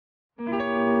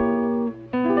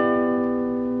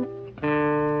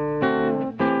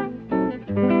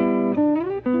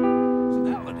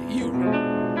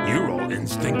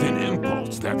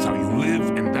that's how you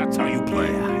live, and that's how you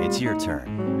play. Yeah, it's your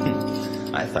turn.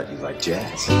 I thought you liked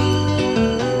jazz.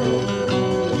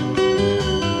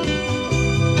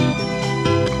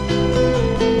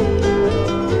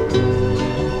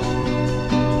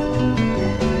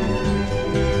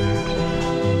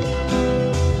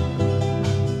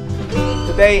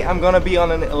 Today I'm gonna be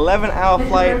on an 11-hour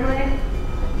flight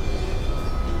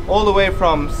all the way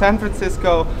from San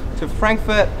Francisco to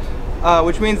Frankfurt,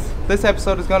 which means this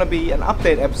episode is gonna be an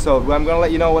update episode where I'm gonna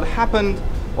let you know what happened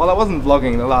while I wasn't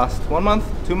vlogging the last 1 month,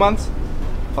 2 months.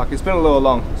 Fuck, it's been a little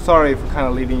long. Sorry for kind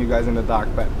of leaving you guys in the dark,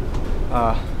 but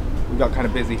we got kind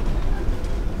of busy.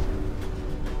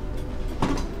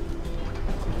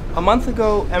 A month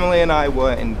ago, Emily and I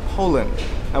were in Poland,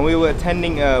 and we were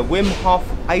attending a Wim Hof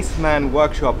Iceman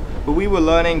workshop, where we were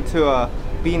learning to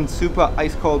be in super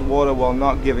ice cold water while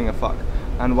not giving a fuck,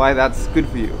 and why that's good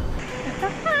for you.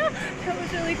 That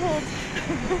was really cold.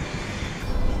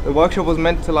 The workshop was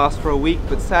meant to last for a week,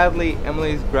 but sadly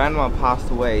Emily's grandma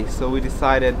passed away, so we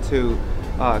decided to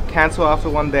cancel after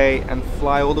one day and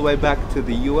fly all the way back to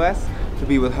the US to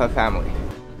be with her family.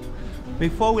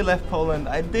 Before we left Poland,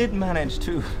 I did manage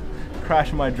to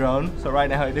crash my drone, so right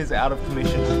now it is out of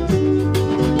commission.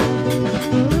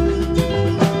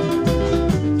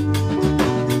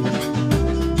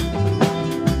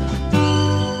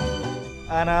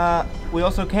 And we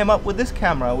also came up with this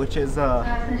camera, which is a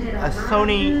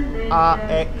Sony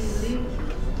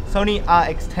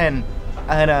RX10,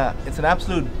 and it's an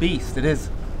absolute beast. It is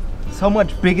so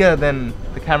much bigger than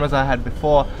the cameras I had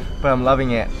before, but I'm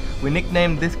loving it. We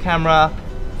nicknamed this camera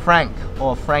Frank,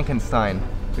 or Frankenstein,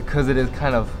 because it is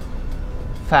kind of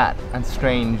fat and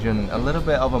strange and a little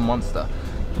bit of a monster.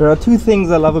 There are two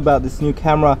things I love about this new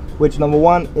camera, which number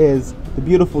one is the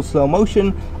beautiful slow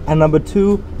motion, and number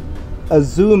two, a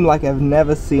zoom like I've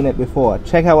never seen it before.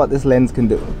 Check out what this lens can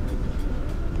do.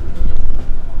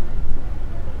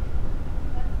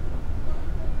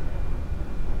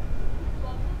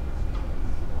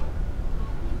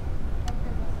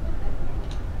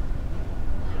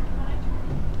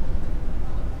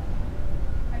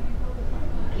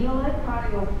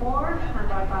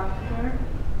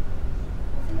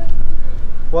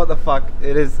 What the fuck,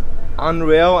 it is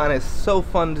unreal, and it's so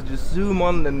fun to just zoom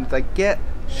on and like get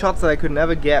shots that I could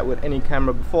never get with any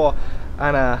camera before,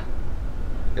 and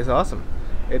it's awesome.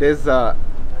 It is a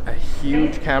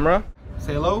huge camera.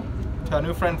 Say hello to our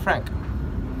new friend Frank.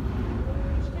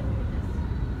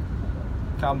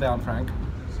 Calm down, Frank.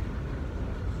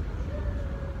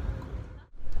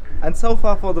 And so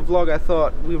far for the vlog, I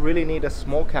thought we really need a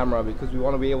small camera because we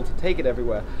want to be able to take it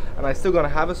everywhere. And I'm still going to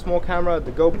have a small camera,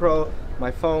 the GoPro,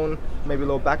 my phone, maybe a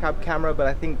little backup camera, but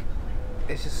I think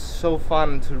it's just so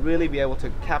fun to really be able to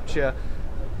capture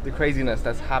the craziness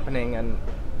that's happening, and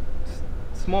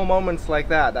small moments like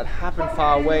that happen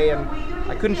far away and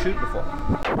I couldn't shoot before.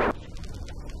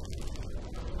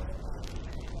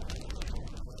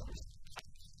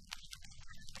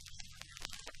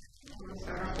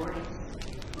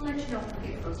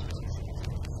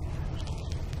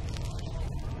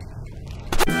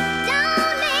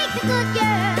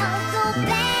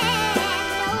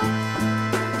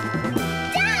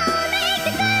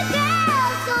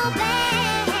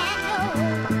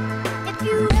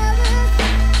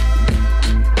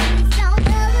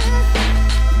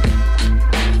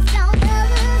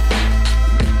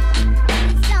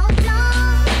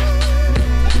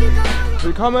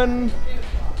 Willkommen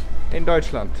in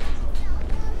Deutschland.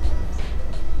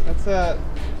 That's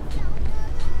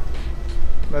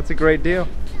a great deal.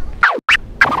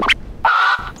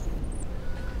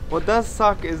 What does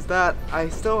suck is that I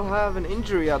still have an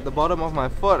injury at the bottom of my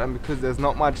foot, and because there's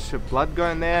not much blood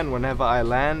going there, and whenever I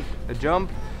land a jump,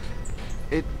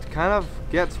 it kind of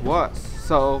gets worse.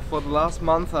 So for the last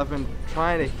month I've been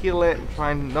trying to heal it,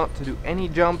 trying not to do any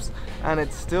jumps, and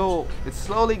it's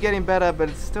slowly getting better, but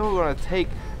it's still gonna take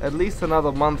at least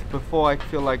another month before I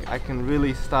feel like I can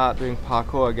really start doing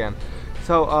parkour again.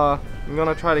 So I'm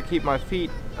gonna try to keep my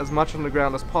feet as much on the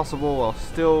ground as possible while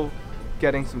still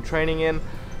getting some training in.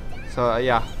 So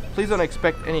yeah, please don't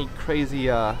expect any crazy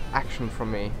action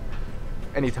from me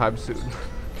anytime soon.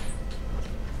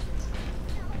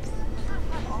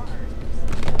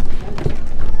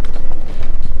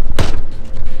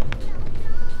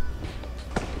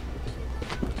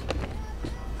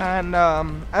 And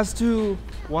as to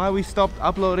why we stopped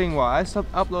uploading, why I stopped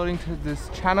uploading to this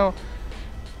channel,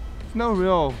 there's no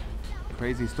real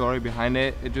crazy story behind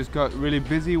it. It just got really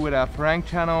busy with our Farang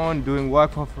channel and doing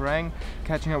work for Farang,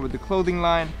 catching up with the clothing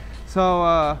line.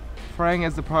 So Farang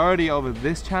is the priority over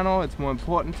this channel. It's more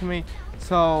important to me.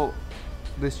 So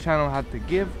this channel had to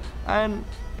give, and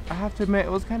I have to admit,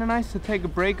 it was kind of nice to take a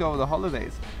break over the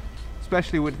holidays,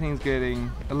 especially with things getting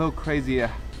a little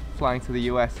crazier, flying to the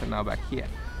US and now back here.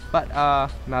 But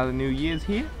now the new year's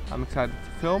here, I'm excited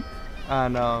to film,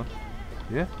 and yeah,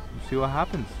 we'll see what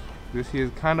happens. This year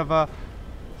is kind of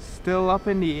still up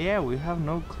in the air. We have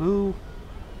no clue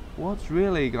what's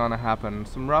really gonna happen.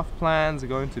 Some rough plans,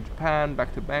 going to Japan,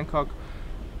 back to Bangkok,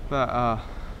 but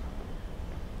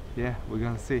yeah, we're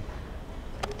gonna see.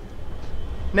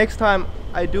 Next time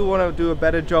I do want to do a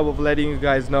better job of letting you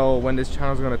guys know when this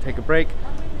channel is gonna take a break.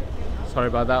 Sorry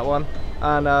about that one.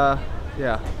 And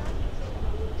yeah,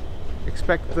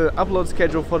 expect the upload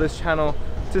schedule for this channel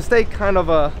to stay kind of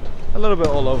a little bit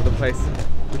all over the place,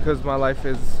 because my life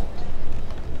is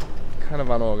kind of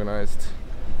unorganized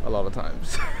a lot of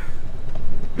times.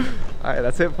 Alright,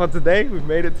 that's it for today. We've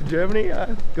made it to Germany.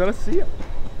 Gonna see you.